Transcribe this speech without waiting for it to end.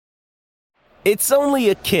It's only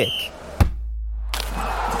a kick,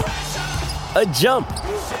 a jump,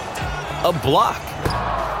 a block.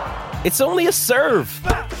 It's only a serve.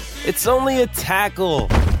 It's only a tackle,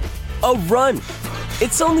 a run.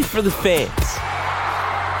 It's only for the fans.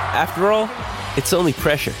 After all, it's only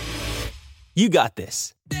pressure. You got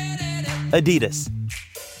this. Adidas.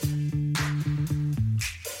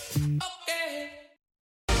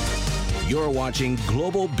 You're watching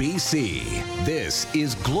Global BC. This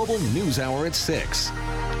is Global News Hour at 6.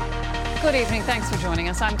 Good evening. Thanks for joining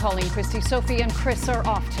us. I'm Colleen Christie. Sophie and Chris are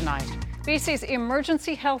off tonight. BC's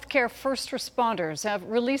emergency healthcare first responders have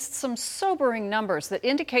released some sobering numbers that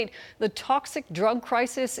indicate the toxic drug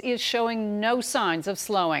crisis is showing no signs of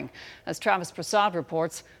slowing. As Travis Prasad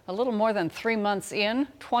reports, a little more than 3 months in,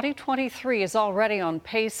 2023 is already on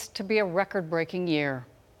pace to be a record-breaking year.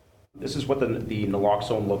 This is what the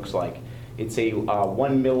naloxone looks like. It's a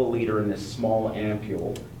 1 milliliter in this small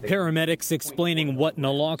ampule. Paramedics explaining what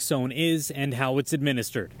naloxone is and how it's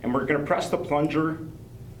administered. And we're going to press the plunger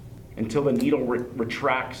until the needle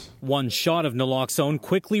retracts. One shot of naloxone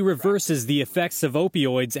quickly reverses the effects of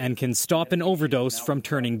opioids and can stop an overdose from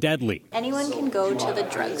turning deadly. Anyone can go to the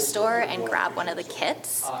drugstore and grab one of the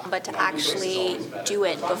kits, but to actually do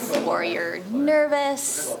it before you're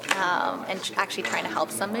nervous and actually trying to help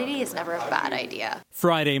somebody is never a bad idea.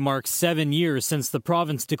 Friday marks 7 years since the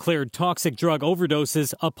province declared toxic drug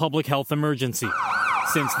overdoses a public health emergency.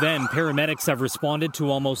 Since then, paramedics have responded to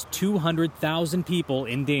almost 200,000 people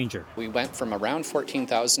in danger. We went from around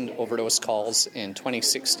 14,000 overdose calls in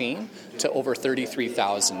 2016 to over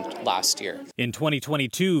 33,000 last year. In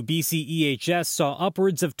 2022, BC EHS saw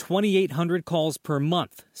upwards of 2,800 calls per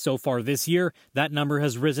month. So far this year, that number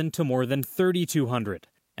has risen to more than 3,200.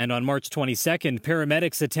 And on March 22nd,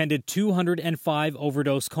 paramedics attended 205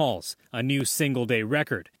 overdose calls, a new single-day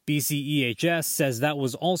record. BC EHS says that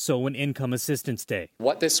was also an income assistance day.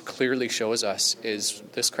 What this clearly shows us is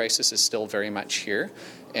this crisis is still very much here,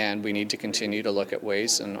 and we need to continue to look at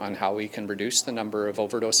ways on how we can reduce the number of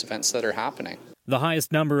overdose events that are happening. The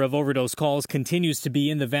highest number of overdose calls continues to be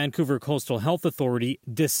in the Vancouver Coastal Health Authority,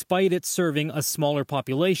 despite it serving a smaller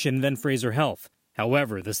population than Fraser Health.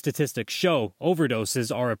 However, the statistics show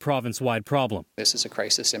overdoses are a province-wide problem. This is a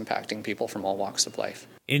crisis impacting people from all walks of life.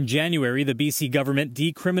 In January, the BC government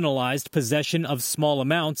decriminalized possession of small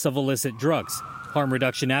amounts of illicit drugs. Harm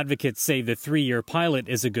reduction advocates say the 3-year pilot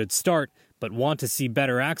is a good start, but want to see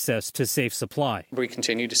better access to safe supply. We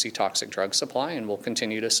continue to see toxic drug supply, and we'll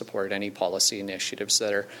continue to support any policy initiatives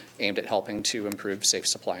that are aimed at helping to improve safe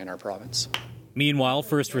supply in our province. Meanwhile,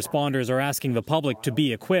 first responders are asking the public to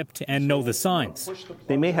be equipped and know the signs.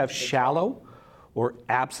 They may have shallow or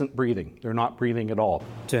absent breathing. They're not breathing at all.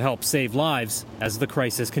 To help save lives as the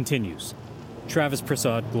crisis continues. Travis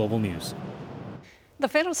Prasad, Global News. The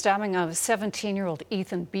fatal stabbing of 17-year-old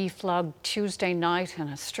Ethan B. Flood Tuesday night and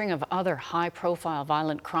a string of other high-profile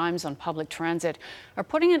violent crimes on public transit are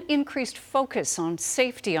putting an increased focus on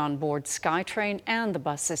safety on board SkyTrain and the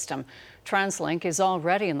bus system. TransLink is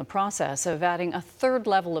already in the process of adding a third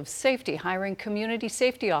level of safety, hiring community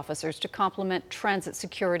safety officers to complement transit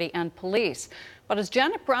security and police. But as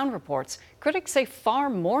Janet Brown reports, critics say far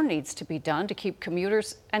more needs to be done to keep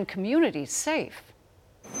commuters and communities safe.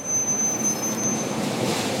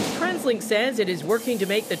 TransLink says it is working to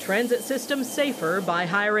make the transit system safer by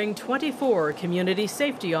hiring 24 community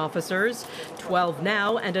safety officers, 12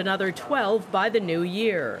 now and another 12 by the new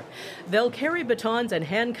year. They'll carry batons and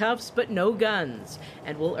handcuffs but no guns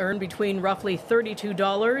and will earn between roughly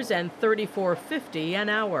 $32 and $34.50 an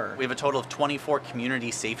hour. We have a total of 24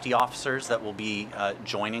 community safety officers that will be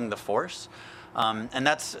joining the force. And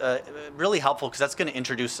that's really helpful because that's going to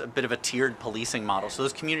introduce a bit of a tiered policing model. So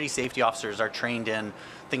those community safety officers are trained in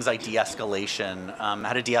things like de-escalation,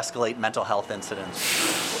 how to de-escalate mental health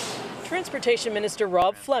incidents. Transportation Minister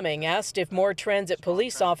Rob Fleming asked if more transit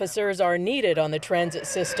police officers are needed on the transit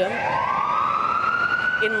system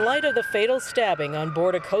in light of the fatal stabbing on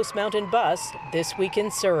board a Coast Mountain bus this week in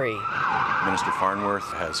Surrey. Minister Farnworth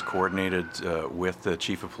has coordinated with the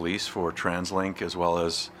Chief of Police for TransLink as well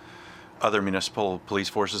as other municipal police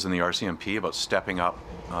forces in the RCMP about stepping up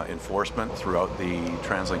enforcement throughout the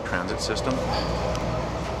TransLink transit system.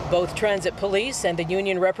 Both transit police and the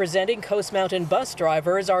union representing Coast Mountain bus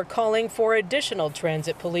drivers are calling for additional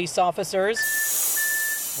transit police officers.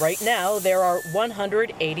 Right now, there are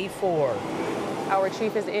 184. Our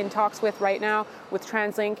chief is in talks right now with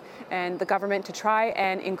TransLink and the government to try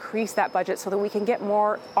and increase that budget so that we can get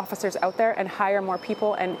more officers out there and hire more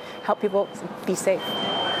people and help people be safe.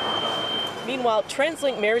 Meanwhile,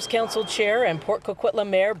 TransLink Mayor's Council Chair and Port Coquitlam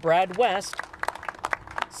Mayor Brad West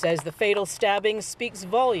says the fatal stabbing speaks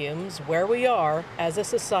volumes where we are as a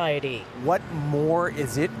society. What more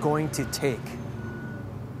is it going to take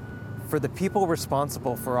for the people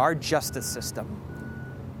responsible for our justice system,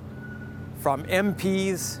 from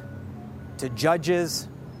MPs to judges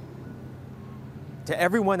to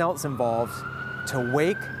everyone else involved, to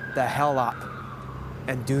wake the hell up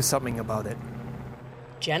and do something about it?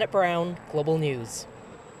 Janet Brown, Global News.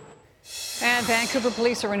 And Vancouver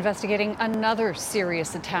police are investigating another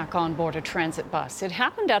serious attack on board a transit bus. It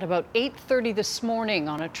happened at about 8:30 this morning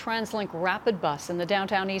on a TransLink rapid bus in the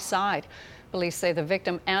downtown east side. Police say the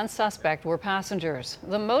victim and suspect were passengers.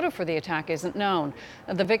 The motive for the attack isn't known.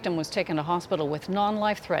 The victim was taken to hospital with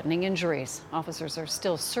non-life-threatening injuries. Officers are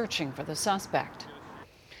still searching for the suspect.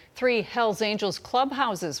 3 Hells Angels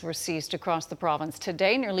clubhouses were seized across the province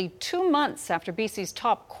today, nearly 2 months after BC's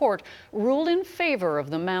top court ruled in favor of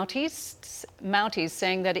the Mounties,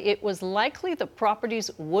 saying that it was likely the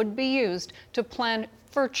properties would be used to plan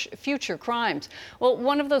future crimes. Well,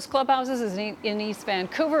 one of those clubhouses is in East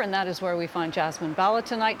Vancouver, and that is where we find Jasmine Balla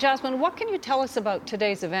tonight. Jasmine, what can you tell us about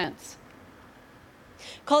today's events?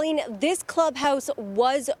 Colleen, this clubhouse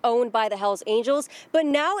was owned by the Hells Angels, but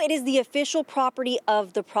now it is the official property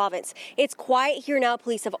of the province. It's quiet here now.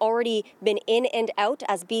 Police have already been in and out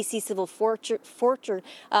as BC Civil Forfeiture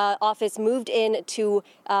Office moved in to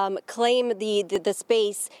claim the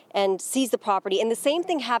space and seize the property. And the same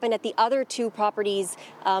thing happened at the other 2 properties,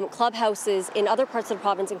 clubhouses in other parts of the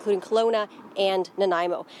province, including Kelowna and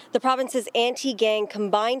Nanaimo. The province's Anti-Gang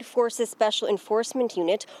Combined Forces Special Enforcement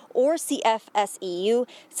Unit, or CFSEU,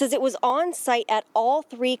 says it was on site at all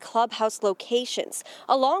 3 clubhouse locations,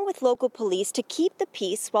 along with local police, to keep the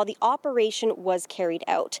peace while the operation was carried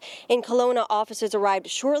out. In Kelowna, officers arrived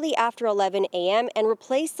shortly after 11 a.m. and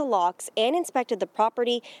replaced the locks and inspected the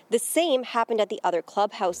property. The same happened at the other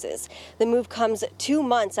clubhouses. The move comes 2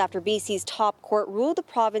 months after BC's top court ruled the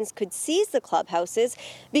province could seize the clubhouses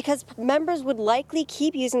because members would likely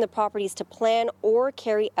keep using the properties to plan or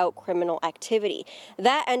carry out criminal activity.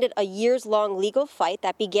 That ended a years-long legal fight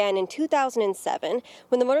that began in 2007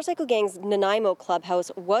 when the motorcycle gang's Nanaimo clubhouse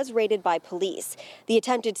was raided by police. The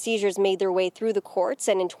attempted seizures made their way through the courts,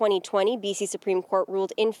 and in 2020, BC Supreme Court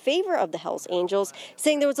ruled in favor of the Hells Angels,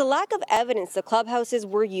 saying there was a lack of evidence the clubhouses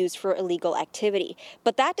were used for illegal activity.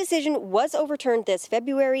 But that decision was overturned this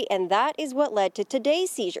February, and that is what led to today's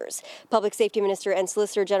seizures. Public Safety Minister and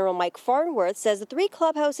Solicitor General Mike Farnworth says the 3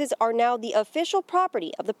 clubhouses are now the official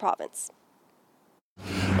property of the province.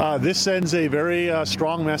 This sends a very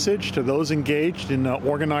strong message to those engaged in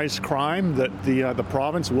organized crime that the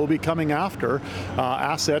province will be coming after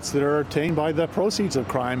assets that are obtained by the proceeds of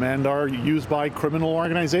crime and are used by criminal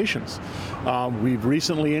organizations. We've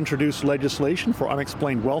recently introduced legislation for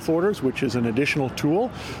unexplained wealth orders, which is an additional tool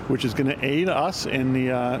which is going to aid us in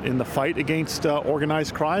the fight against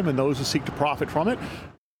organized crime and those who seek to profit from it.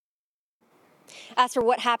 As for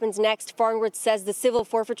what happens next, Farnworth says the Civil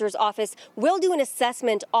Forfeitures Office will do an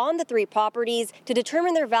assessment on the 3 properties to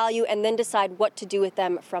determine their value and then decide what to do with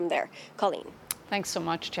them from there. Colleen. Thanks so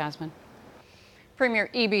much, Jasmine. Premier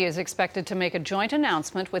Eby is expected to make a joint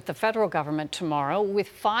announcement with the federal government tomorrow with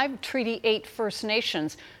 5 Treaty 8 First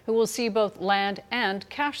Nations who will see both land and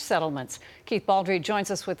cash settlements. Keith Baldry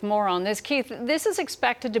joins us with more on this. Keith, this is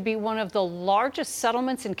expected to be one of the largest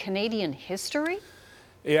settlements in Canadian history?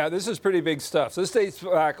 Yeah, this is pretty big stuff. So this dates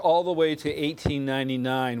back all the way to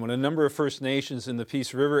 1899 when a number of First Nations in the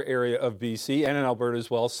Peace River area of BC and in Alberta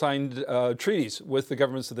as well signed treaties with the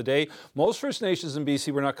governments of the day. Most First Nations in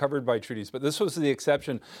BC were not covered by treaties, but this was the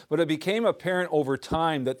exception. But it became apparent over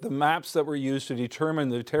time that the maps that were used to determine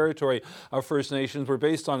the territory of First Nations were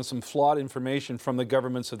based on some flawed information from the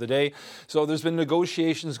governments of the day. So there's been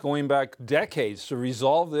negotiations going back decades to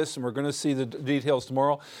resolve this, and we're going to see the details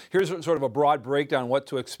tomorrow. Here's sort of a broad breakdown what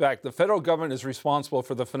to expect. The federal government is responsible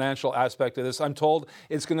for the financial aspect of this. I'm told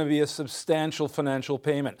it's going to be a substantial financial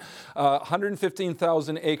payment.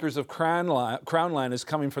 115,000 acres of crown land is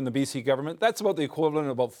coming from the BC government. That's about the equivalent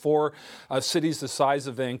of about 4 cities the size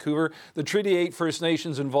of Vancouver. The Treaty 8 First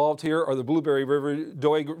Nations involved here are the Blueberry River,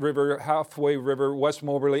 Doig River, Halfway River, West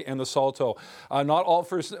Moberly, and the Salto. Not all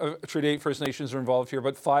Treaty 8 First Nations are involved here,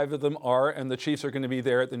 but 5 of them are, and the chiefs are going to be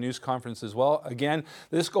there at the news conference as well. Again,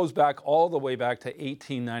 this goes back all the way back to 1899.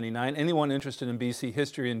 Anyone interested in BC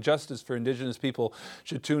history and justice for Indigenous people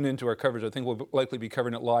should tune into our coverage. I think we'll likely be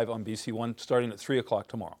covering it live on BC One starting at 3 o'clock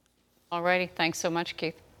tomorrow. All righty. Thanks so much,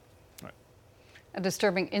 Keith. Right. A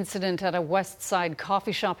disturbing incident at a West Side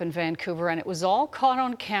coffee shop in Vancouver, and it was all caught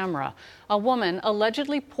on camera. A woman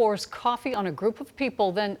allegedly pours coffee on a group of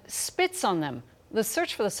people, then spits on them. The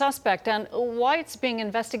search for the suspect and why it's being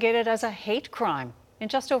investigated as a hate crime. in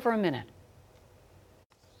just over a minute.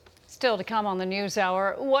 Still to come on the News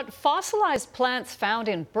Hour, what fossilized plants found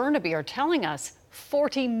in Burnaby are telling us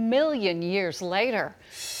 40 million years later.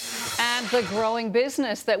 And the growing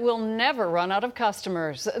business that will never run out of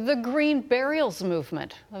customers, the green burials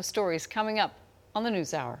movement. Those stories coming up on the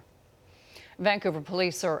News Hour. Vancouver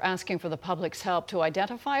police are asking for the public's help to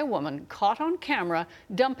identify a woman caught on camera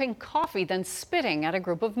dumping coffee, then spitting at a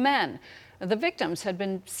group of men. The victims had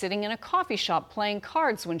been sitting in a coffee shop playing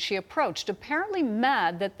cards when she approached, apparently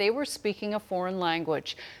mad that they were speaking a foreign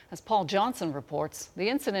language. As Paul Johnson reports, the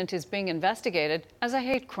incident is being investigated as a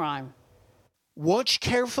hate crime. Watch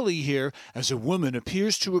carefully here as a woman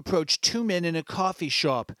appears to approach two men in a coffee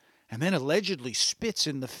shop and then allegedly spits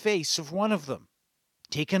in the face of one of them.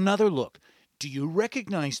 Take another look. Do you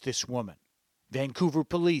recognize this woman? Vancouver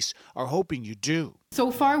police are hoping you do. So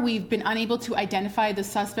far, we've been unable to identify the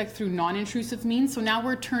suspect through non-intrusive means, so now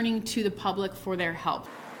we're turning to the public for their help.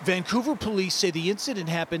 Vancouver police say the incident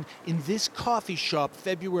happened in this coffee shop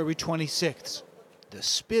February 26th. The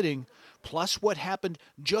spitting, plus what happened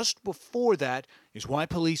just before that, is why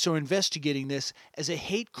police are investigating this as a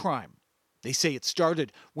hate crime. They say it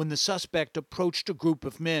started when the suspect approached a group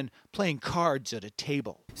of men playing cards at a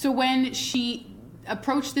table. So when she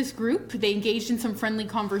approached this group, they engaged in some friendly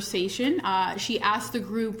conversation. She asked the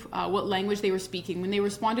group what language they were speaking. When they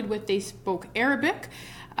responded with they spoke Arabic,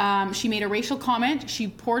 she made a racial comment, she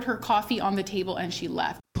poured her coffee on the table, and she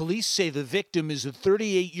left. Police say the victim is a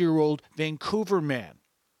 38-year-old Vancouver man.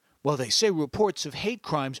 Well, they say reports of hate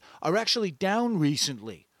crimes are actually down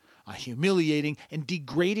recently. A humiliating and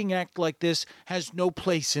degrading act like this has no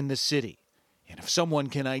place in the city. And if someone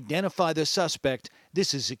can identify the suspect,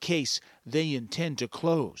 this is a case they intend to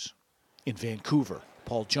close. In Vancouver,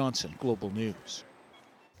 Paul Johnson, Global News.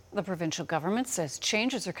 The provincial government says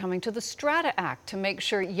changes are coming to the Strata Act to make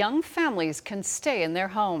sure young families can stay in their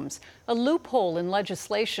homes. A loophole in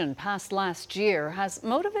legislation passed last year has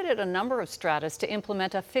motivated a number of stratas to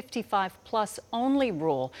implement a 55-plus only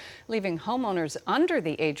rule, leaving homeowners under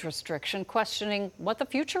the age restriction questioning what the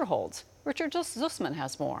future holds. Richard Zussman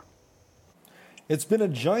has more. It's been a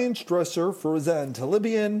giant stressor for Razan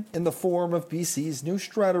Talibian in the form of BC's new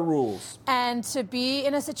strata rules. And to be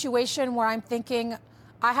in a situation where I'm thinking,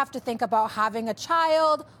 I have to think about having a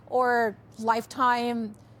child or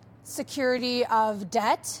lifetime security of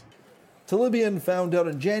debt. Talibian found out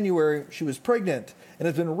in January she was pregnant and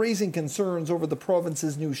has been raising concerns over the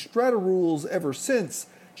province's new strata rules ever since.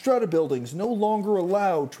 Strata buildings no longer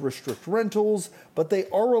allowed to restrict rentals, but they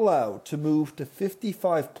are allowed to move to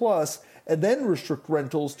 55 plus and then restrict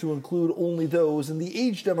rentals to include only those in the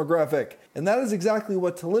age demographic. And that is exactly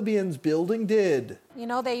what Talibian's building did. You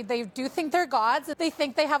know, they do think they're gods. They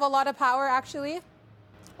think they have a lot of power, actually,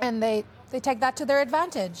 and they take that to their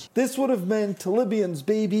advantage. This would have meant Talibian's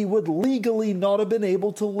baby would legally not have been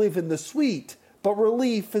able to live in the suite, but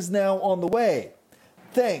relief is now on the way.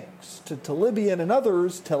 Thanks to Talibian and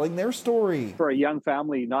others telling their story. For a young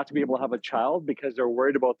family not to be able to have a child because they're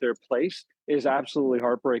worried about their place is absolutely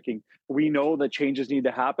heartbreaking. We know that changes need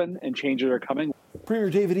to happen and changes are coming. Premier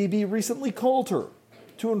David Eby recently called her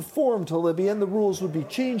to inform Talibian the rules would be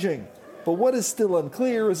changing. But what is still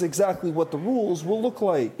unclear is exactly what the rules will look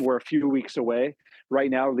like. We're a few weeks away.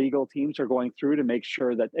 Right now, legal teams are going through to make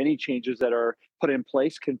sure that any changes that are put in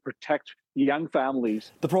place can protect young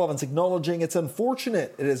families. The province acknowledging it's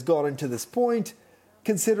unfortunate it has gotten to this point,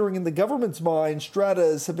 considering in the government's mind,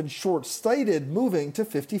 stratas have been short-sighted moving to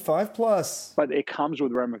 55 plus. But it comes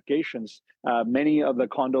with ramifications. Many of the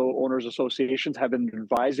condo owners associations have been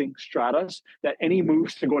advising stratas that any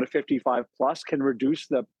moves to go to 55 plus can reduce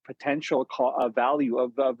the potential value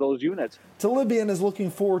of those units. Talibian is looking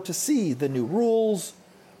forward to see the new rules,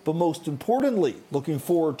 but most importantly, looking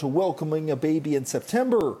forward to welcoming a baby in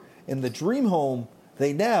September in the dream home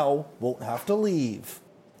they now won't have to leave.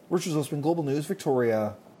 Richard Zussman, Global News,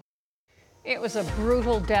 Victoria. It was a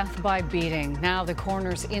brutal death by beating. Now the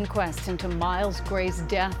coroner's inquest into Miles Gray's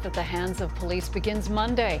death at the hands of police begins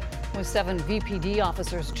Monday, with 7 VPD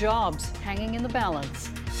officers' jobs hanging in the balance.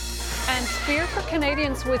 And fear for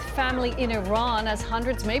Canadians with family in Iran as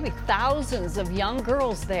hundreds, maybe thousands of young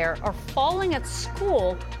girls there are falling at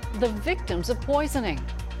school, the victims of poisoning.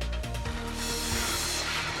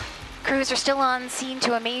 Crews are still on scene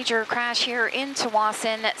to a major crash here in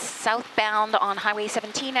Tsawwassen, southbound on Highway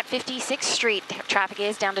 17 at 56th Street. Traffic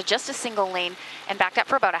is down to just a single lane and backed up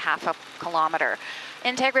for about a half a kilometer.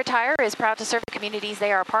 Integra Tire is proud to serve the communities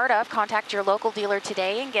they are a part of. Contact your local dealer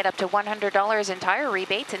today and get up to $100 in tire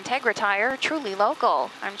rebates. Integra Tire, truly local.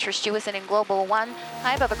 I'm Trish Jewison in Global One.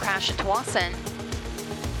 High above a crash in Tsawwassen.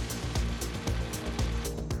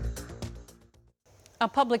 A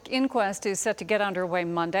public inquest is set to get underway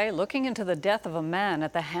Monday, looking into the death of a man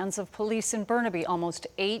at the hands of police in Burnaby almost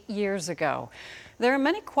 8 years ago. There are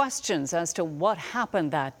many questions as to what happened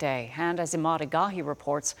that day, and as Imad Agahi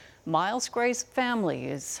reports, Miles Gray's family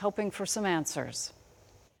is hoping for some answers.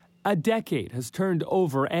 A decade has turned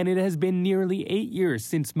over, and it has been nearly 8 years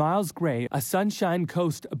since Miles Gray, a Sunshine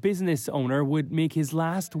Coast business owner, would make his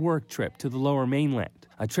last work trip to the Lower Mainland.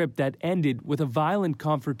 A trip that ended with a violent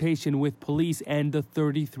confrontation with police and the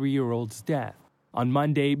 33-year-old's death. On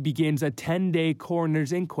Monday begins a 10-day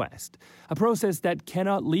coroner's inquest, a process that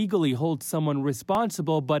cannot legally hold someone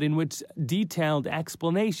responsible, but in which detailed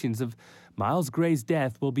explanations of Miles Gray's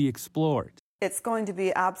death will be explored. It's going to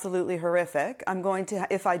be absolutely horrific.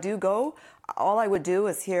 If I do go, all I would do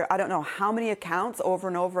is hear, I don't know how many accounts over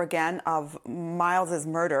and over again of Miles's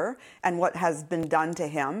murder and what has been done to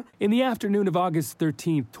him. In the afternoon of August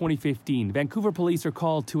 13, 2015, Vancouver police are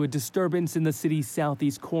called to a disturbance in the city's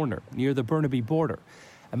southeast corner near the Burnaby border.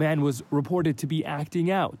 A man was reported to be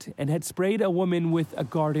acting out and had sprayed a woman with a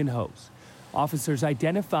garden hose. Officers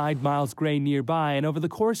identified Miles Gray nearby, and over the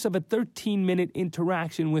course of a 13-minute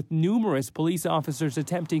interaction with numerous police officers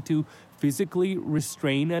attempting to physically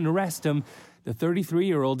restrain and arrest him, the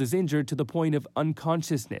 33-year-old is injured to the point of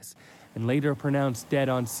unconsciousness and later pronounced dead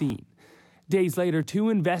on scene. Days later, 2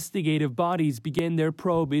 investigative bodies began their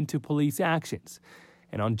probe into police actions.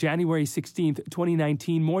 And on January 16,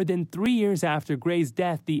 2019, more than 3 years after Gray's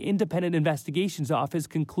death, the Independent Investigations Office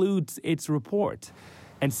concludes its report.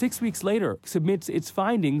 And 6 weeks later, submits its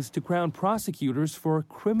findings to Crown prosecutors for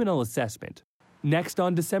criminal assessment. Next,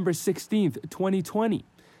 on December 16, 2020.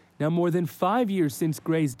 Now, more than 5 years since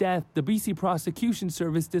Gray's death, the BC Prosecution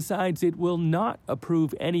Service decides it will not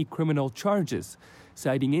approve any criminal charges,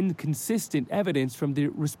 citing inconsistent evidence from the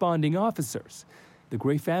responding officers. The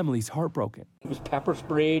Gray family's heartbroken. He was pepper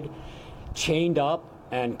sprayed, chained up,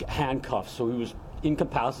 and handcuffed, so he was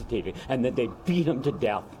incapacitated, and then they beat him to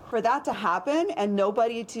death. For that to happen and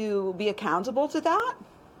nobody to be accountable to that,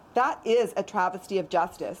 that is a travesty of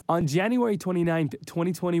justice. On January 29,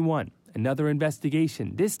 2021, another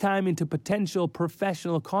investigation, this time into potential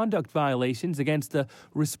professional conduct violations against the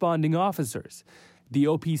responding officers. The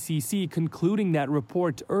OPCC concluding that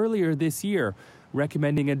report earlier this year,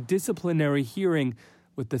 recommending a disciplinary hearing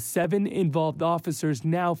with the 7 involved officers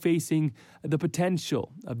now facing the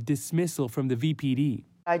potential of dismissal from the VPD.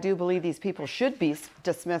 I do believe these people should be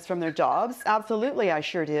dismissed from their jobs. Absolutely, I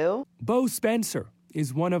sure do. Bo Spencer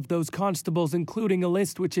is one of those constables, including a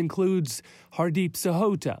list which includes Hardeep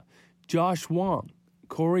Sahota, Josh Wong,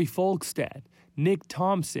 Corey Folkstad, Nick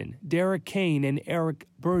Thompson, Derek Kane, and Eric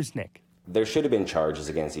Burznick. There should have been charges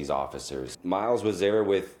against these officers. Miles was there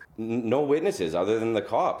with no witnesses other than the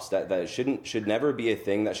cops. That should never be a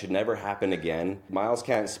thing. That should never happen again. Miles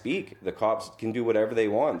can't speak. The cops can do whatever they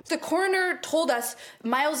want. The coroner told us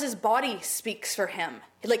Miles's body speaks for him.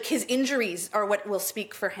 Like, his injuries are what will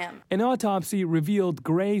speak for him. An autopsy revealed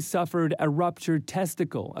Gray suffered a ruptured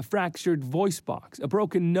testicle, a fractured voice box, a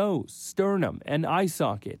broken nose, sternum, and eye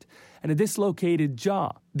socket, and a dislocated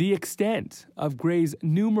jaw. The extent of Gray's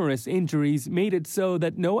numerous injuries made it so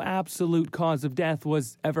that no absolute cause of death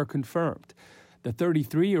was ever confirmed. The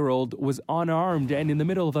 33-year-old was unarmed and in the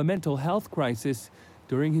middle of a mental health crisis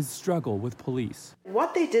during his struggle with police.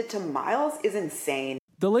 What they did to Miles is insane.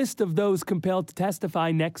 The list of those compelled to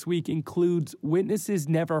testify next week includes witnesses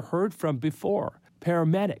never heard from before,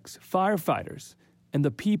 paramedics, firefighters, and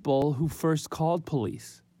the people who first called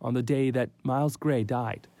police on the day that Miles Gray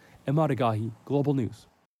died. Imad Agahi, Global News.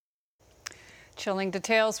 Chilling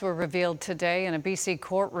details were revealed today in a BC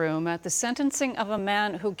courtroom at the sentencing of a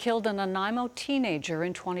man who killed a Nanaimo teenager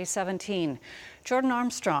in 2017. Jordan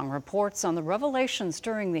Armstrong reports on the revelations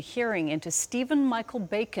during the hearing into Stephen Michael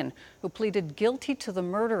Bacon, who pleaded guilty to the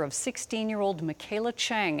murder of 16-year-old Michaela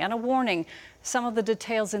Chang. And a warning, some of the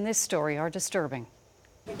details in this story are disturbing.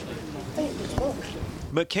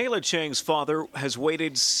 Michaela Chang's father has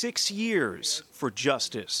waited 6 years for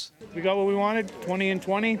justice. We got what we wanted, 20 and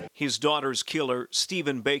 20. His daughter's killer,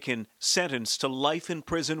 Stephen Bacon, sentenced to life in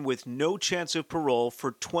prison with no chance of parole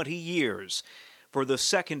for 20 years for the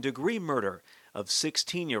second-degree murder of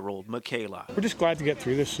 16-year-old Michaela. We're just glad to get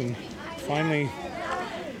through this and finally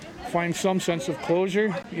find some sense of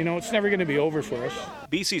closure. You know, it's never going to be over for us.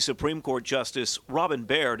 BC Supreme Court Justice Robin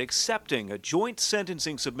Baird accepting a joint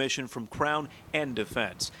sentencing submission from Crown and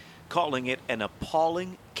defense, calling it an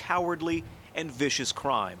appalling, cowardly, and vicious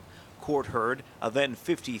crime. Court heard a then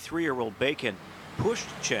 53-year-old Bacon pushed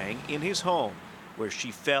Chang in his home, where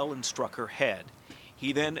she fell and struck her head.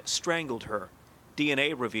 He then strangled her.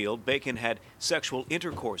 DNA revealed Bacon had sexual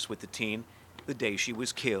intercourse with the teen the day she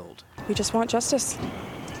was killed. we just want justice.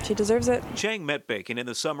 She deserves it. Chang met Bacon in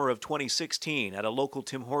the summer of 2016 at a local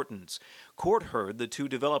Tim Hortons. Court heard the two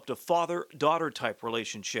developed a father-daughter type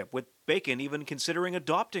relationship, with Bacon even considering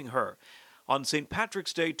adopting her. On St.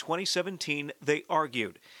 Patrick's Day 2017, they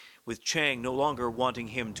argued, with Chang no longer wanting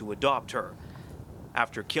him to adopt her.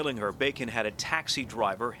 After killing her, Bacon had a taxi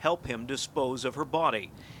driver help him dispose of her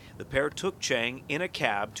body. The pair took Chang in a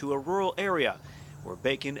cab to a rural area, where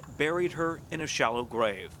Bacon buried her in a shallow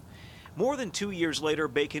grave. More than 2 years later,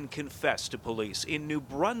 Bacon confessed to police in New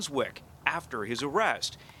Brunswick after his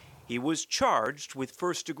arrest. He was charged with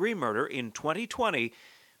first-degree murder in 2020,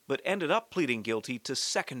 but ended up pleading guilty to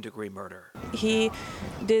second-degree murder. He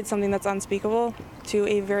did something that's unspeakable to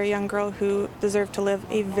a very young girl who deserved to live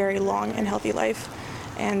a very long and healthy life.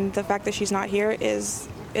 And the fact that she's not here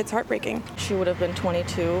it's heartbreaking. She would have been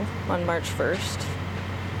 22 on March 1st,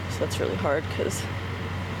 so that's really hard because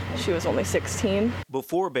she was only 16.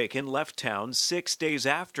 Before Bacon left town 6 days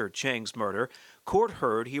after Chang's murder, court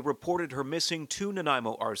heard he reported her missing to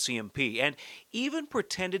Nanaimo RCMP and even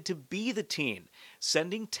pretended to be the teen,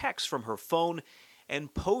 sending texts from her phone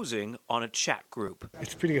and posing on a chat group.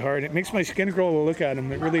 It's pretty hard. It makes my skin crawl to look at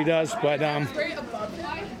him. It really does. But,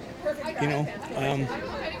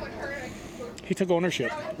 he took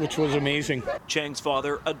ownership, which was amazing. Chang's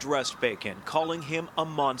father addressed Bacon, calling him a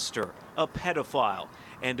monster, a pedophile,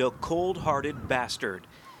 and a cold-hearted bastard.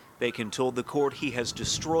 Bacon told the court he has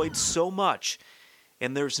destroyed so much,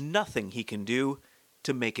 and there's nothing he can do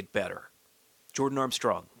to make it better. Jordan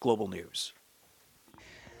Armstrong, Global News.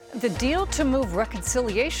 The deal to move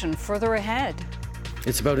reconciliation further ahead.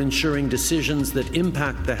 It's about ensuring decisions that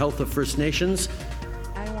impact the health of First Nations.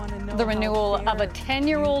 The renewal of a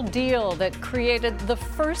 10-year-old deal that created the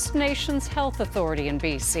First Nations Health Authority in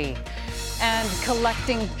BC. And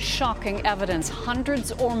collecting shocking evidence.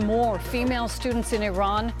 Hundreds or more female students in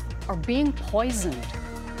Iran are being poisoned.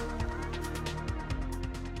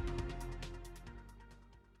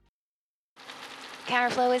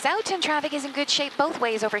 Counterflow is out and traffic is in good shape both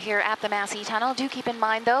ways over here at the Massey Tunnel. Do keep in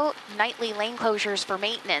mind, though, nightly lane closures for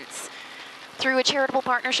maintenance. Through a charitable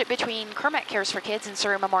partnership between Kermac Cares for Kids and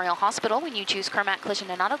Surrey Memorial Hospital, when you choose Kermac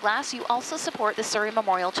Collision and Auto Glass, you also support the Surrey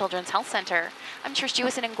Memorial Children's Health Centre. I'm Trish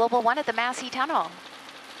Jewison in Global One at the Massey Tunnel.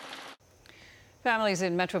 Families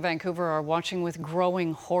in Metro Vancouver are watching with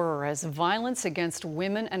growing horror as violence against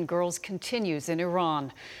women and girls continues in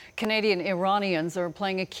Iran. Canadian Iranians are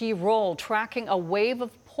playing a key role tracking a wave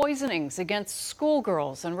of poisonings against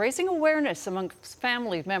schoolgirls and raising awareness amongst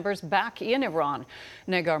family members back in Iran.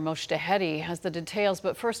 Negar Moshtehedi has the details,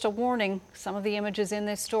 but first a warning, some of the images in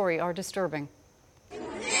this story are disturbing.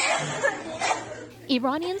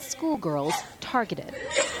 Iranian schoolgirls targeted.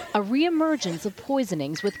 A re-emergence of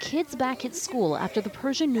poisonings with kids back at school after the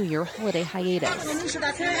Persian New Year holiday hiatus.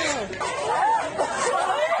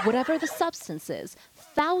 Whatever the substance is,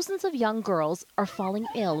 thousands of young girls are falling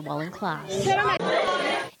ill while in class.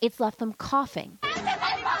 It's left them coughing,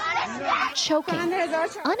 choking,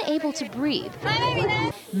 unable to breathe.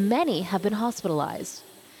 Many have been hospitalized.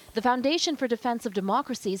 The Foundation for Defense of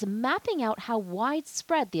Democracy is mapping out how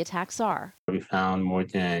widespread the attacks are. We found more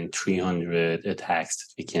than 300 attacks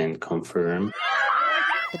that we can confirm.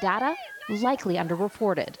 The data likely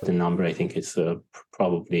underreported. The number, I think, is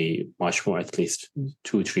probably much more, at least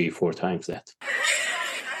 2, 3, 4 times that.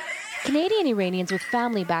 Canadian Iranians with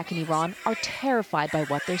family back in Iran are terrified by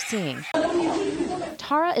what they're seeing.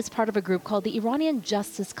 Tara is part of a group called the Iranian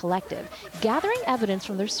Justice Collective, gathering evidence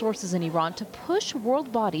from their sources in Iran to push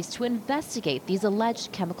world bodies to investigate these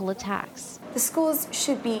alleged chemical attacks. The schools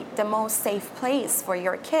should be the most safe place for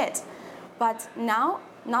your kid, but now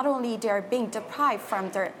not only they're being deprived from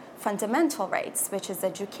their fundamental rights, which is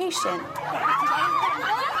education,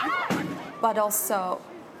 but also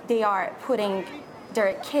they are putting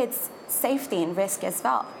their kids' safety in risk as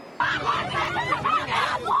well.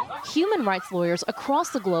 Human rights lawyers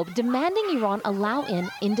across the globe demanding Iran allow in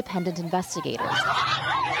independent investigators.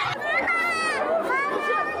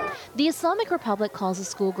 The Islamic Republic calls the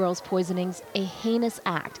schoolgirls' poisonings a heinous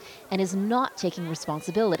act and is not taking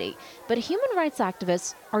responsibility, but human rights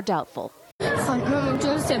activists are doubtful.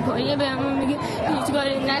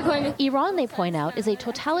 Iran, they point out, is a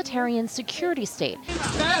totalitarian security state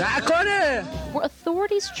where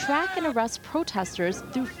authorities track and arrest protesters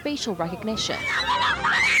through facial recognition.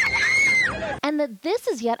 And that this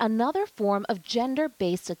is yet another form of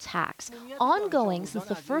gender-based attacks, ongoing since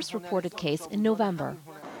the first reported case in November.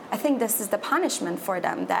 I think this is the punishment for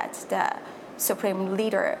them, that the Supreme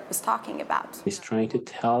Leader was talking about. He's trying to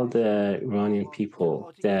tell the Iranian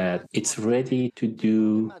people that it's ready to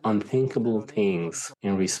do unthinkable things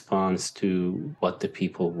in response to what the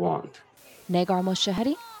people want. Negar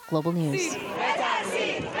Moshahedi, Global News.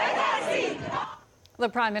 The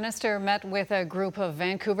Prime Minister met with a group of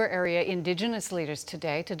Vancouver area Indigenous leaders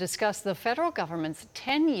today to discuss the federal government's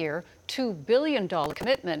 10-year, $2 billion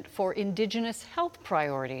commitment for Indigenous health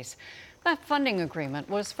priorities. That funding agreement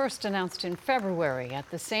was first announced in February at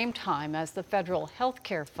the same time as the federal health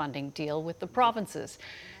care funding deal with the provinces.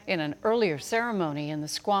 In an earlier ceremony in the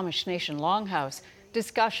Squamish Nation Longhouse,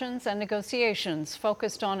 discussions and negotiations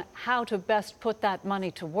focused on how to best put that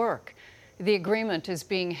money to work. The agreement is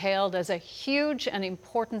being hailed as a huge and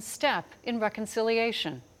important step in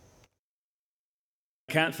reconciliation.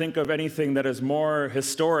 I can't think of anything that is more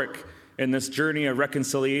historic in this journey of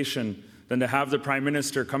reconciliation than to have the Prime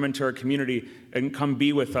Minister come into our community and come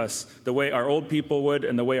be with us the way our old people would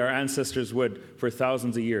and the way our ancestors would for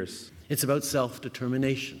thousands of years. It's about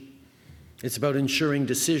self-determination. It's about ensuring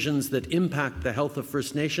decisions that impact the health of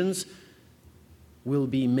First Nations will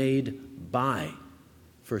be made by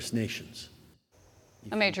First Nations.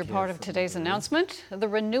 A major part of today's announcement, the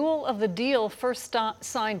renewal of the deal first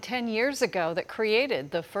signed 10 years ago that created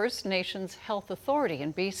the First Nations Health Authority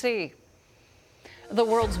in BC. The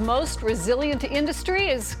world's most resilient industry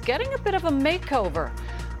is getting a bit of a makeover.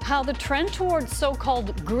 How the trend towards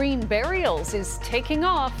so-called green burials is taking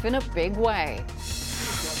off in a big way.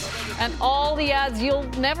 And all the ads you'll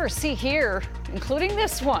never see here, including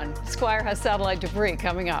this one. Squire has satellite debris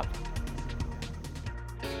coming up.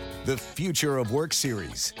 The Future of Work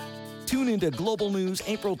series. Tune into Global News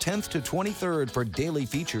April 10th to 23rd for daily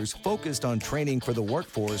features focused on training for the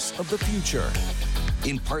workforce of the future.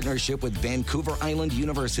 In partnership with Vancouver Island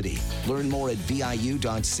University. Learn more at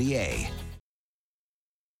viu.ca.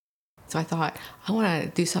 So I thought, I want to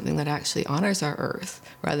do something that actually honors our Earth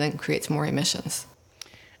rather than creates more emissions.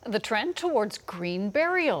 The trend towards green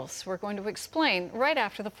burials. We're going to explain right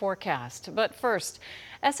after the forecast. But first,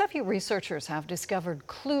 SFU researchers have discovered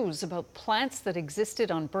clues about plants that existed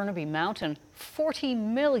on Burnaby Mountain 40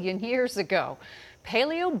 million years ago.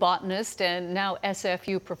 Paleobotanist and now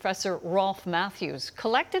SFU professor Rolf Matthews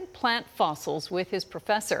collected plant fossils with his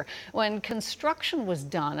professor when construction was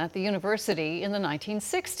done at the university in the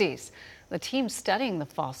 1960s. The team studying the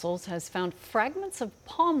fossils has found fragments of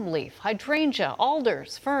palm leaf, hydrangea,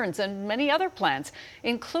 alders, ferns, and many other plants,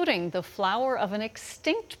 including the flower of an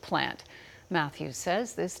extinct plant. Matthews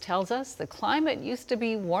says this tells us the climate used to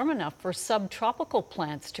be warm enough for subtropical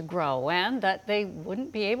plants to grow and that they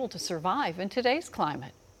wouldn't be able to survive in today's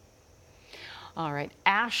climate. All right,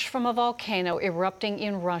 ash from a volcano erupting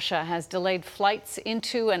in Russia has delayed flights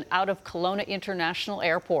into and out of Kelowna International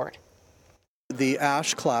Airport. The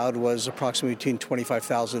ash cloud was approximately between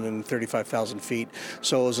 25,000 and 35,000 feet,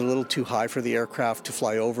 so it was a little too high for the aircraft to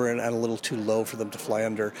fly over and a little too low for them to fly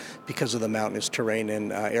under because of the mountainous terrain,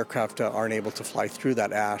 and aircraft aren't able to fly through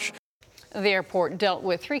that ash. The airport dealt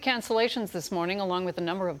with 3 cancellations this morning along with a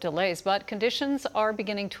number of delays, but conditions are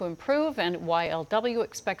beginning to improve and YLW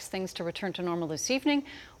expects things to return to normal this evening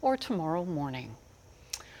or tomorrow morning.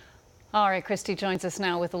 All right, Christy joins us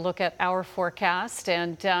now with a look at our forecast,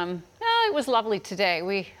 and it was lovely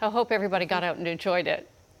today. I hope everybody got out and enjoyed it.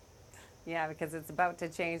 Yeah, because it's about to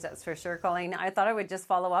change, that's for sure, Colleen. I thought I would just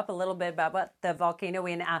follow up a little bit about what the volcano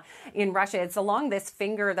in Russia. It's along this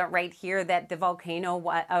finger that right here that the volcano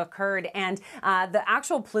occurred, and the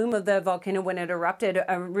actual plume of the volcano when it erupted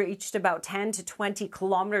reached about 10 to 20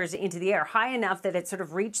 kilometers into the air, high enough that it sort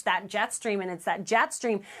of reached that jet stream, and it's that jet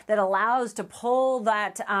stream that allows to pull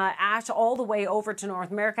that ash all the way over to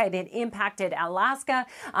North America. It impacted Alaska.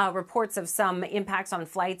 Reports of some impacts on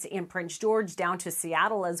flights in Prince George down to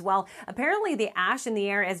Seattle as well. Apparently, the ash in the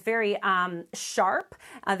air is very sharp.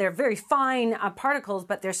 They're very fine particles,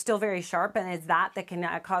 but they're still very sharp, and it's that can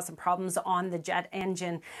cause some problems on the jet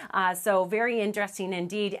engine. So very interesting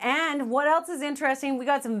indeed. And what else is interesting? We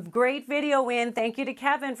got some great video in. Thank you to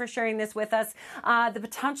Kevin for sharing this with us. The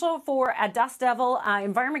potential for a dust devil.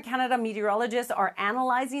 Environment Canada meteorologists are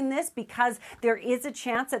analyzing this because there is a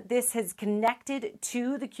chance that this has connected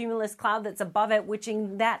to the cumulus cloud that's above it, which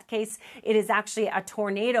in that case, it is actually a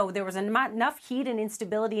tornado. There was enough heat and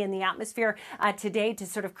instability in the atmosphere today to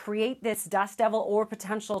sort of create this dust devil or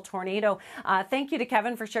potential tornado. Thank you to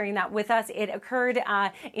Kevin for sharing that with us. It occurred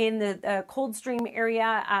in the Coldstream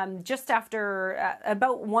area just after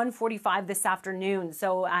about 1:45 this afternoon.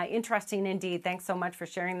 So interesting indeed. Thanks so much for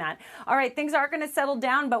sharing that. All right, things are going to settle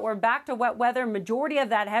down, but we're back to wet weather. Majority of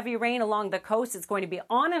that heavy rain along the coast is going to be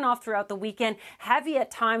on and off throughout the weekend. Heavy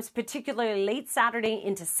at times, particularly late Saturday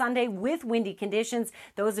into Sunday with windy conditions.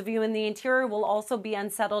 Those of you in the interior will also be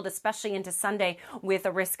unsettled, especially into Sunday with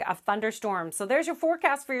a risk of thunderstorms. So there's your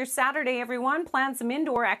forecast for your Saturday, everyone. Plan some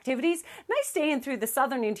indoor activities. Nice staying through the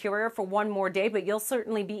southern interior for one more day, but you'll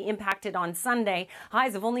certainly be impacted on Sunday.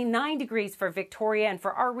 Highs of only 9 degrees for Victoria, and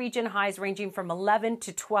for our region, highs ranging from 11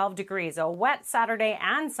 to 12 degrees. A wet Saturday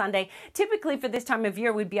and Sunday. Typically for this time of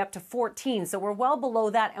year, we'd be up to 14, so we're well below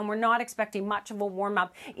that, and we're not expecting much of a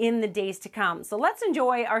warm-up in the days to come. So let's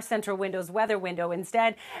enjoy our Central Windows weather window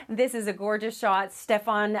instead. This is a gorgeous shot.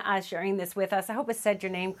 Stefan sharing this with us. I hope I said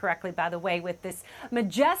your name correctly, by the way, with this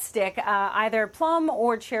majestic either plum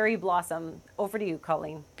or cherry blossom. Over to you,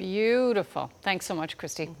 Colleen. Beautiful. Thanks so much,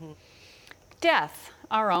 Christy. Death,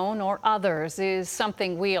 our own or others, is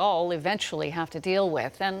something we all eventually have to deal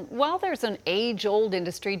with. And while there's an age-old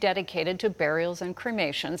industry dedicated to burials and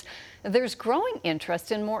cremations, there's growing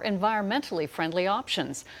interest in more environmentally friendly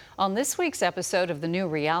options. On this week's episode of The New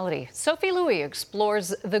Reality, Sophie Louis explores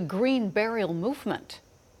the green burial movement.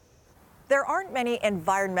 There aren't many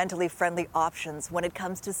environmentally friendly options when it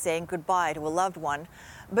comes to saying goodbye to a loved one,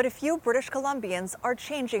 but a few British Columbians are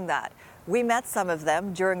changing that. We met some of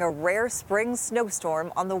them during a rare spring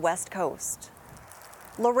snowstorm on the West Coast.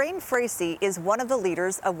 Lorraine Fracey is one of the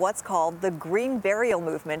leaders of what's called the Green Burial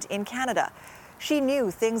Movement in Canada. She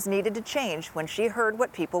knew things needed to change when she heard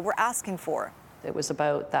what people were asking for. It was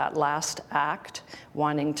about that last act,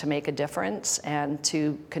 wanting to make a difference and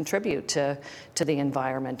to contribute to the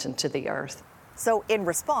environment and to the earth. So in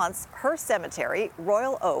response, her cemetery,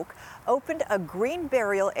 Royal Oak, opened a green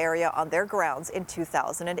burial area on their grounds in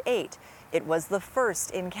 2008. It was the first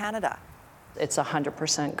in Canada. It's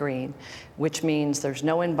 100% green, which means there's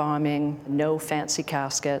no embalming, no fancy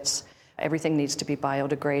caskets. Everything needs to be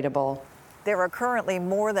biodegradable. There are currently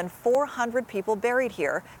more than 400 people buried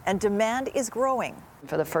here, and demand is growing.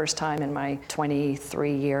 For the first time in my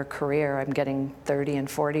 23-year career, I'm getting 30 and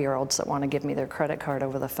 40-year-olds that want to give me their credit card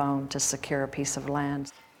over the phone to secure a piece of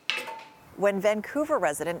land. When Vancouver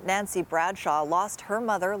resident Nancy Bradshaw lost her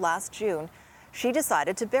mother last June, she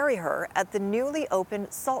decided to bury her at the newly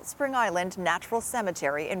opened Salt Spring Island Natural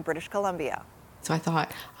Cemetery in British Columbia. So I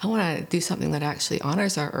thought, I want to do something that actually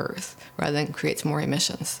honors our earth rather than creates more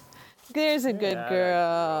emissions. There's a good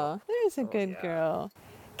girl. There's a good girl.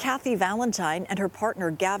 Kathy Valentine and her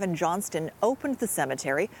partner Gavin Johnston opened the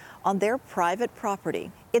cemetery on their private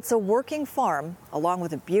property. It's a working farm along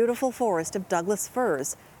with a beautiful forest of Douglas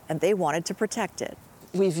firs, and they wanted to protect it.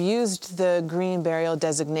 We've used the green burial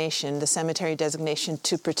designation, the cemetery designation,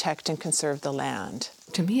 to protect and conserve the land.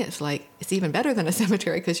 To me, it's even better than a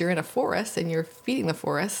cemetery because you're in a forest and you're feeding the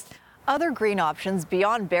forest. Other green options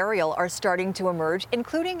beyond burial are starting to emerge,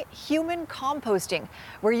 including human composting,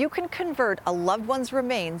 where you can convert a loved one's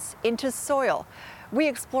remains into soil. We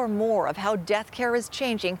explore more of how death care is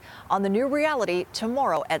changing on The New Reality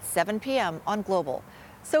tomorrow at 7 p.m. on Global.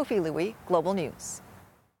 Sophie Louis, Global News.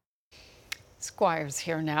 Squire's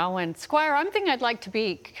here now, and Squire, I'm thinking I'd like to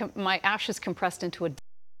be my ashes compressed into a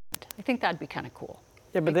diamond. I think that'd be kind of cool.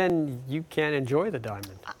 Yeah, but then you can't enjoy the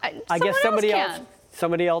diamond. I guess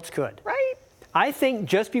somebody else could. Right? I think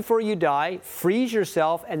just before you die, freeze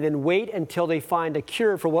yourself and then wait until they find a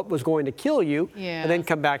cure for what was going to kill you, and then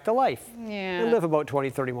come back to life. Yeah. And live about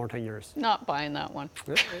 20, 30 more years. Not buying that one.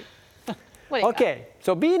 Okay,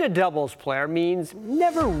 so being a doubles player means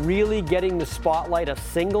never really getting the spotlight a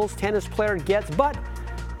singles tennis player gets, but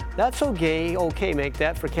that's okay, make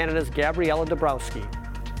that for Canada's Gabriela Dabrowski.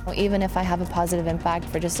 Even if I have a positive impact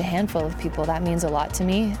for just a handful of people, that means a lot to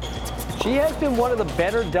me. She has been one of the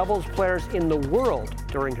better doubles players in the world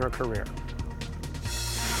during her career.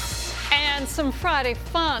 And some Friday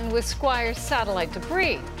fun with Squire's satellite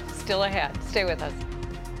debris. Still ahead. Stay with us.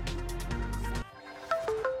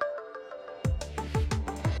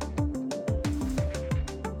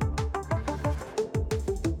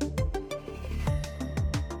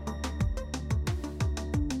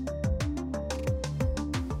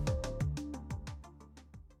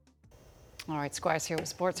 All right, Squire's here with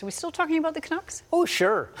sports. Are we still talking about the Canucks? Oh,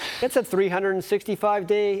 sure. It's a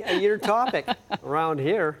 365-day-a-year topic around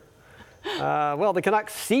here. Well, the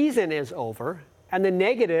Canucks season is over, and the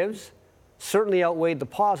negatives certainly outweighed the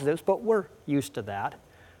positives, but we're used to that.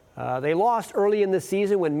 They lost early in the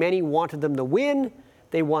season when many wanted them to win.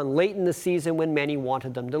 They won late in the season when many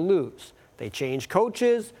wanted them to lose. They changed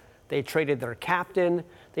coaches. They traded their captain.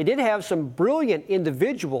 They did have some brilliant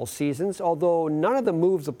individual seasons, although none of them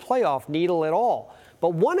moved the playoff needle at all.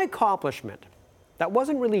 But one accomplishment that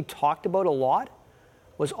wasn't really talked about a lot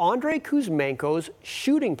was Andrei Kuzmenko's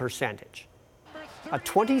shooting percentage, a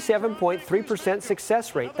 27.3%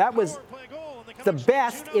 success rate. That was the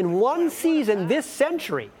best in one season this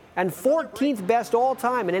century and 14th best all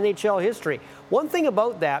time in NHL history. One thing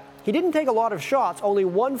about that, he didn't take a lot of shots, only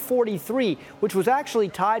 143, which was actually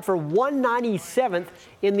tied for 197th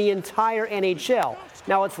in the entire NHL.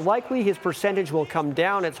 Now, it's likely his percentage will come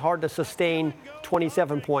down. It's hard to sustain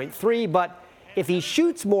 27.3, but if he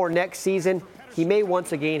shoots more next season, he may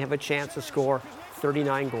once again have a chance to score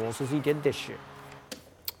 39 goals as he did this year.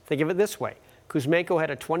 Think of it this way. Kuzmenko had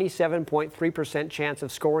a 27.3% chance of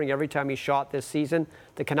scoring every time he shot this season.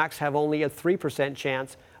 The Canucks have only a 3%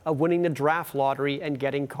 chance of winning the draft lottery and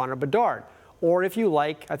getting Connor Bedard. Or if you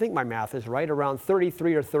like, I think my math is right, around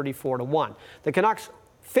 33 or 34 to 1. The Canucks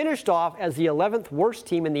finished off as the 11th worst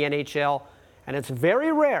team in the NHL, and it's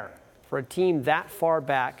very rare for a team that far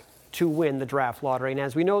back to win the draft lottery. And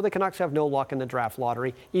as we know, the Canucks have no luck in the draft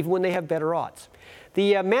lottery, even when they have better odds.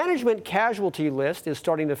 The management casualty list is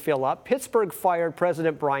starting to fill up. Pittsburgh fired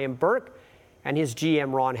President Brian Burke and his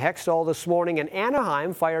GM Ron Hextall this morning, and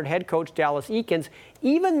Anaheim fired head coach Dallas Eakins,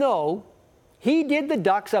 even though he did the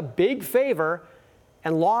Ducks a big favor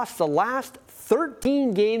and lost the last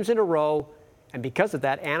 13 games in a row. And because of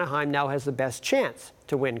that, Anaheim now has the best chance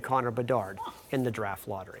to win Connor Bedard in the draft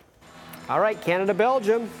lottery. All right,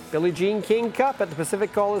 Canada-Belgium, Billie Jean King Cup at the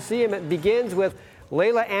Pacific Coliseum. It begins with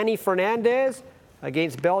Leila Annie Fernandez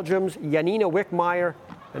against Belgium's Janina Wickmeyer.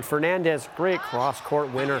 And Fernandez, great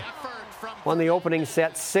cross-court winner. Won the opening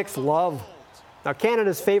set 6-love. Now,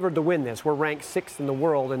 Canada's favored to win this. We're ranked 6th in the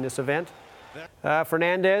world in this event.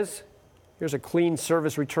 Fernandez, here's a clean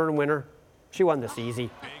service return winner. She won this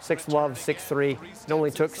easy. 6-love, 6-3. It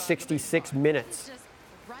only took 66 minutes.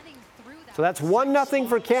 So that's 1-0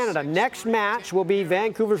 for Canada. Next match will be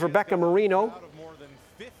Vancouver's Rebecca Marino.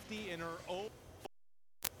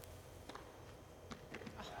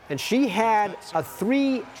 And she had a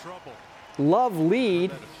 3-love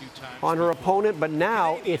lead on her opponent, but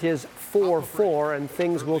now it is 4-4, and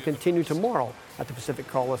things will continue tomorrow at the Pacific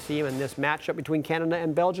Coliseum in this matchup between Canada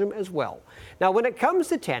and Belgium as well. Now, when it comes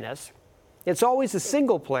to tennis, it's always the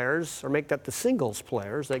single players, or make that the singles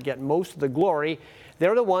players, that get most of the glory.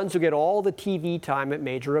 They're the ones who get all the TV time at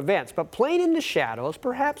major events. But playing in the shadows,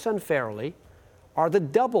 perhaps unfairly, are the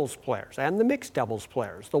doubles players and the mixed doubles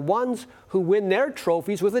players, the ones who win their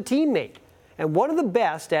trophies with a teammate. And one of the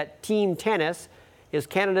best at team tennis is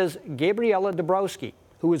Canada's Gabriela Dabrowski,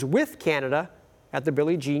 who is with Canada at the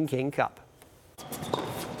Billie Jean King Cup.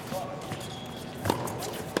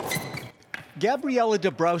 Gabriela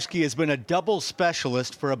Dabrowski has been a doubles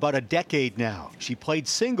specialist for about a decade now. She played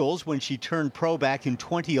singles when she turned pro back in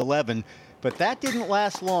 2011, but that didn't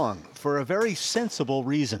last long for a very sensible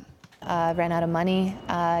reason. Ran out of money,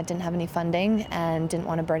 didn't have any funding, and didn't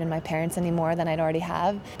want to burden my parents any more than I'd already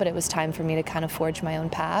have. But it was time for me to kind of forge my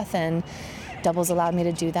own path, and doubles allowed me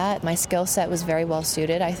to do that. My skill set was very well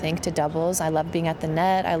suited, I think, to doubles. I loved being at the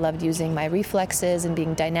net. I loved using my reflexes and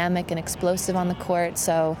being dynamic and explosive on the court.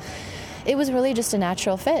 So it was really just a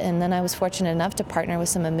natural fit. And then I was fortunate enough to partner with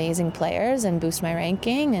some amazing players and boost my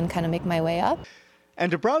ranking and kind of make my way up.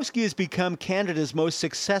 And Dabrowski has become Canada's most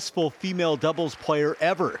successful female doubles player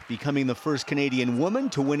ever, becoming the first Canadian woman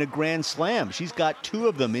to win a Grand Slam. She's got 2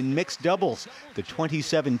 of them in mixed doubles, the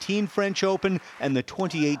 2017 French Open and the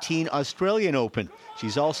 2018 Australian Open.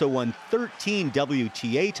 She's also won 13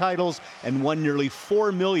 WTA titles and won nearly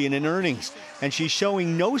 $4 million in earnings. And she's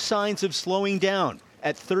showing no signs of slowing down.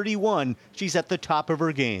 At 31, she's at the top of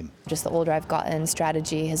her game. Just the older I've gotten,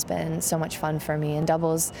 strategy has been so much fun for me. In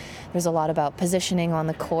doubles, there's a lot about positioning on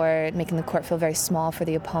the court, making the court feel very small for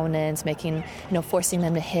the opponents, forcing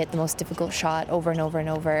them to hit the most difficult shot over and over and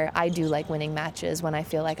over. I do like winning matches when I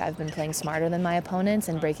feel like I've been playing smarter than my opponents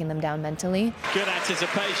and breaking them down mentally. Good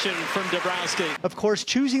anticipation from Dabrowski. Of course,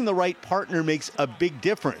 choosing the right partner makes a big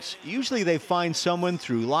difference. Usually they find someone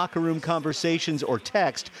through locker room conversations or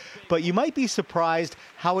text, but you might be surprised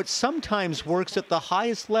how it sometimes works at the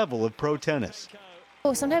highest level of pro tennis.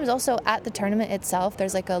 Sometimes also at the tournament itself,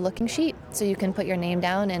 there's like a looking sheet, so you can put your name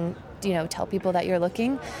down and tell people that you're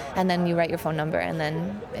looking, and then you write your phone number, and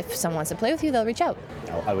then if someone wants to play with you, they'll reach out.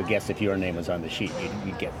 I would guess if your name was on the sheet,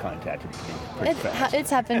 you'd get contacted pretty fast. It's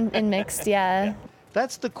happened in mixed, yeah.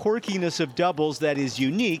 That's the quirkiness of doubles that is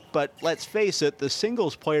unique, but let's face it, the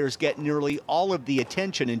singles players get nearly all of the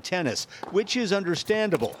attention in tennis, which is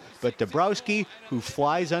understandable. But Dabrowski, who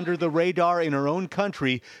flies under the radar in her own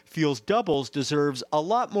country, feels doubles deserves a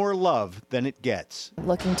lot more love than it gets.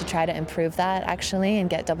 Looking to try to improve that, actually, and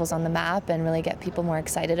get doubles on the map and really get people more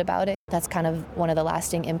excited about it. That's kind of one of the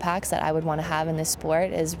lasting impacts that I would want to have in this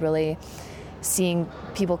sport, is really seeing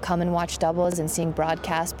people come and watch doubles and seeing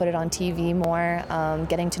broadcasts put it on TV more,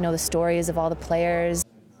 getting to know the stories of all the players.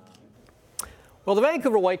 Well, the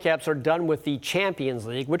Vancouver Whitecaps are done with the Champions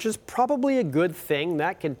League, which is probably a good thing.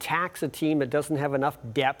 That can tax a team that doesn't have enough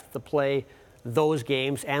depth to play those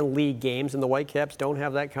games and league games, and the Whitecaps don't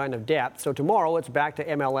have that kind of depth. So tomorrow it's back to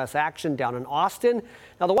MLS action down in Austin.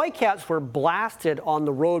 Now, the Whitecaps were blasted on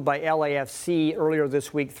the road by LAFC earlier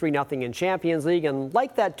this week, 3-0 in Champions League, and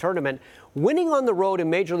like that tournament, winning on the road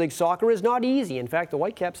in Major League Soccer is not easy. In fact, the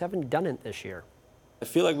Whitecaps haven't done it this year. I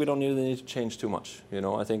feel like we don't really need to change too much. You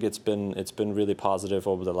know, I think it's been really positive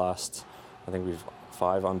over the last, I think we've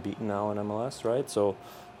 5 unbeaten now in MLS, right? So,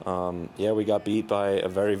 yeah, we got beat by a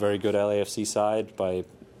very, very good LAFC side by, in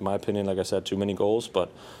my opinion, like I said, too many goals.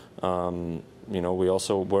 But, you know, we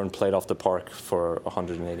also weren't played off the park for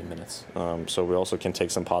 180 minutes. So we also can take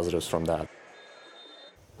some positives from that.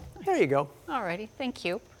 There you go. All righty, thank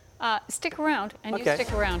you. Stick around, and Okay. you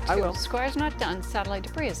stick around too. I will. Squire's not done. Satellite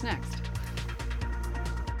debris is next.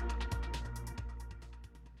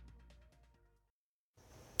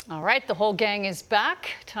 All right, the whole gang is back.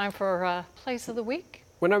 Time for Plays of the Week.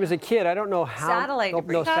 When I was a kid, I don't know how... Satellite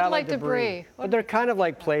debris. No, Satellite debris. But they're kind of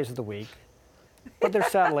like Plays of the Week. But they're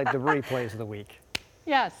satellite debris Plays of the Week.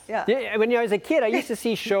 Yes. Yeah, when I was a kid, I used to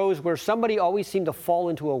see shows where somebody always seemed to fall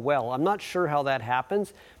into a well. I'm not sure how that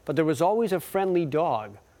happens, but there was always a friendly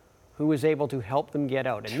dog who was able to help them get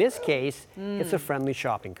out. In this case, it's a friendly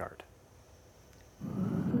shopping cart.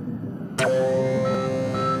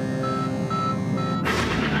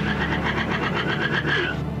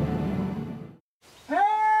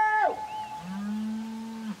 Help!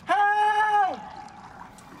 Help!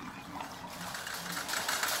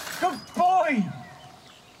 Good boy!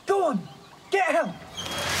 Go on, get help!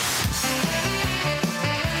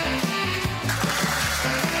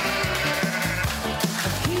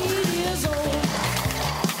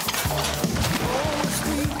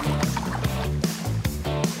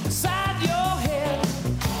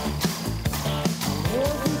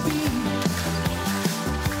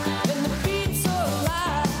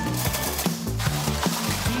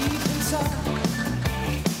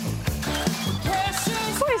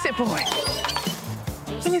 What is it, boy?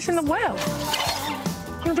 And it's in the well.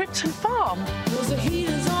 On Ripton Farm.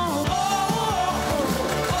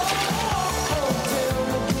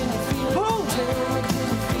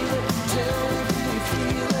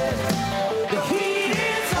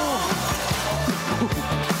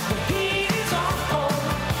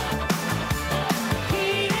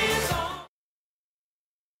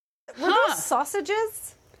 Were those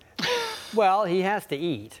sausages? Well, he has to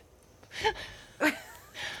eat.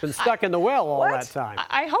 Been stuck in the well all that time.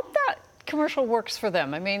 I hope that commercial works for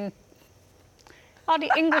them. I mean,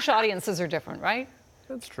 English audiences are different, right?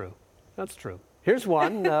 That's true. That's true. Here's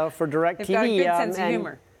one for DirecTV. They've got a good sense of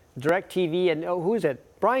humor. DirecTV and, who is it?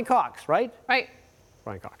 Brian Cox, right? Right.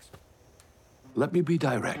 Brian Cox. Let me be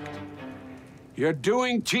direct. You're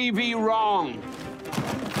doing TV wrong.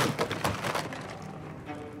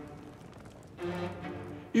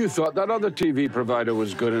 You thought that other TV provider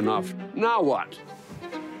was good enough. Now what?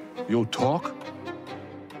 You'll talk?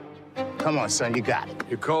 Come on, son, you got it.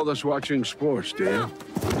 You call this watching sports, do you?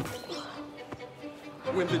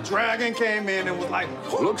 When the dragon came in and was like...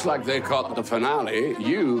 Looks like they caught the finale.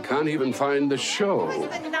 You can't even find the show.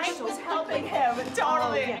 The knight was helping him,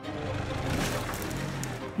 darling.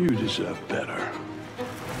 You deserve better.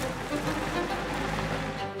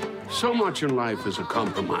 So much in life is a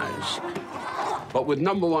compromise. But with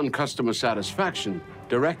 #1 customer satisfaction,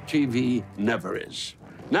 DirecTV never is.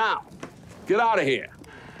 Now, get out of here.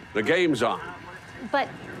 The game's on. But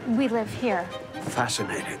we live here.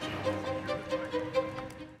 Fascinating.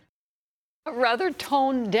 A rather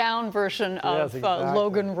toned down version of Yes, exactly.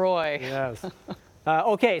 Logan Roy. Yes.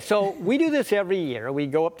 Okay, so we do this every year. We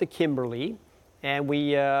go up to Kimberley and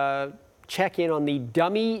we check in on the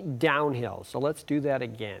dummy downhill. So let's do that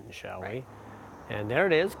again, shall we? And there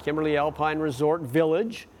it is, Kimberley Alpine Resort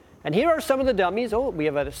Village. And here are some of the dummies. Oh, we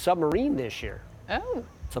have a submarine this year. Oh,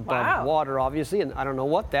 it's above water, obviously, and I don't know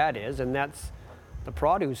what that is, and that's the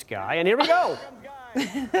produce guy. And here we go.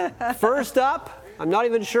 First up, I'm not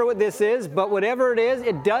even sure what this is, but whatever it is,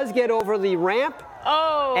 it does get over the ramp.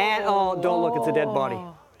 Oh. And, don't look, it's a dead body.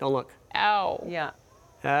 Don't look. Ow. Yeah.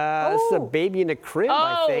 This is a baby in a crib,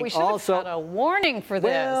 I think. We should have had a warning for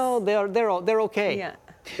this. Well, they're okay. Yeah.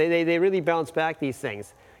 They really bounce back, these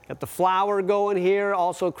things. Got the flower going here,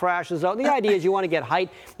 also crashes out. The idea is you want to get height.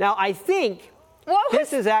 Now, I think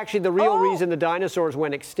this is actually the real reason the dinosaurs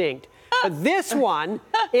went extinct. But this one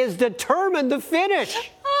is determined to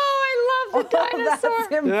finish. Oh, I love the dinosaur.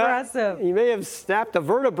 That's impressive. He may have snapped a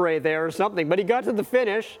vertebrae there or something, but he got to the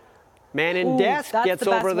finish. Man in desk gets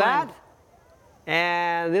over that. One.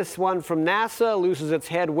 And this one from NASA loses its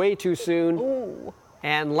head way too soon. Ooh.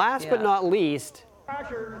 And last but not least,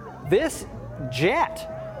 this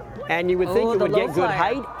jet. And you would think it would get good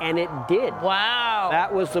height, and it did. Wow.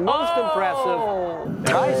 That was the most impressive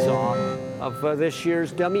that I saw of this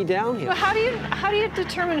year's dummy downhill. Well, how do you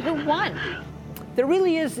determine who won? There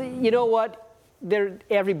really is, you know what?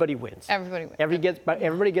 Everybody wins. Everybody wins.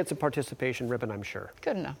 Everybody gets a participation ribbon, I'm sure.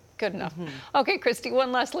 Good enough. Good enough. Okay, Christy,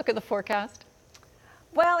 one last look at the forecast.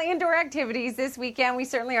 Well, indoor activities this weekend, we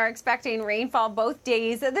certainly are expecting rainfall both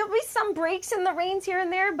days. There'll be some breaks in the rains here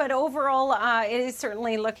and there, but overall it is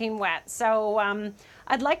certainly looking wet. So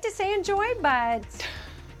I'd like to say enjoy, but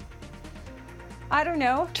I don't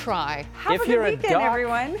know. Try. Have a good weekend,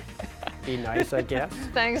 everyone. Be nice, I guess.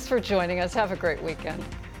 Thanks for joining us. Have a great weekend.